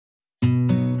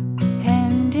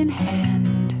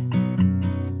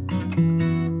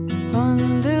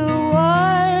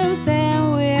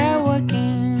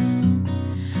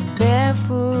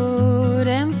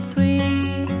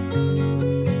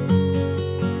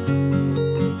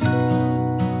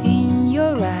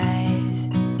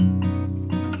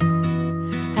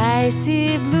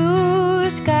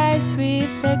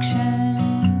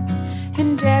direction,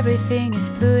 and everything is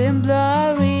blue and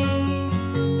blurry.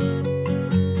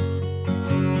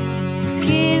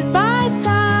 Kissed by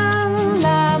sun,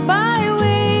 loved by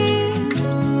winds,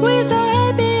 we're so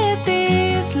happy at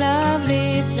this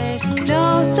lovely place.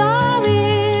 No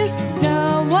sorries,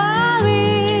 no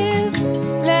worries,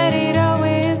 let it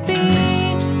always be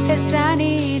a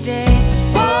sunny day.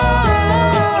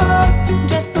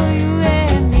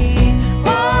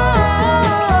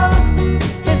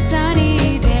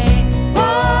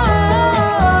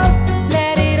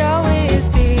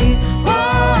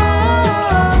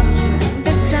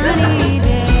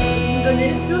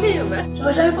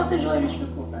 J'aurais jamais pensé que j'aurais les cheveux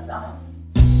courts, ça sert à rien.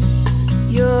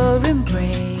 Your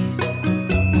embrace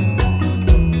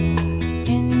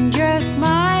and your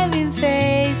smiling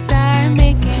face are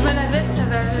making. Tu vois la veste, ça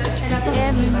va. Elle apporte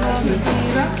une petite.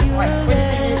 Ouais, faut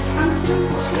essayer. Un petit peu.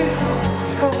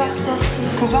 Faut voir porter.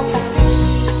 Faut voir porter.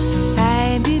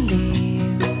 I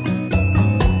believe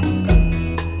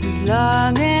as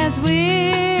long as we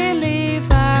live,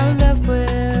 our love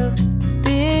will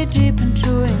be deep and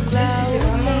true and cloudless.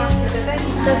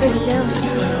 Ça fait bien. Tu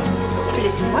peux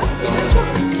laisser moi?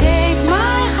 Take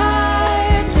my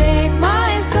heart, take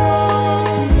my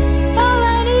soul. All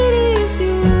I need is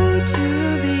you to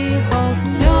behold.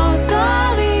 No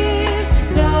sorries,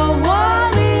 no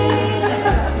worries.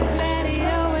 Let it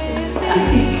always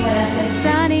be a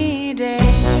sunny day.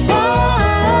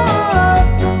 Oh,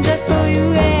 just for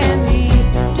you and me.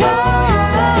 Just for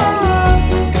you and me.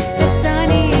 A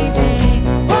sunny day.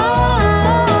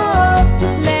 Oh,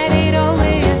 let it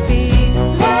always be.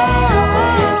 Let it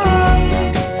always be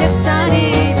a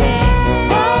sunny day.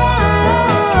 Oh,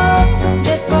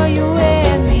 just for you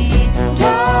and me.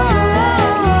 Just for you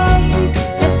and me.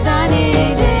 A sunny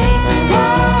day.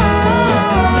 Oh,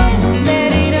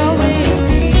 let it always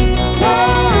be.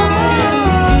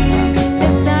 A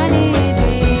sunny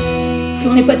day.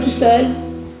 On n'est pas tout seul.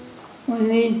 On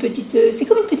est une petite, c'est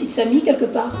comme une petite famille quelque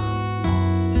part.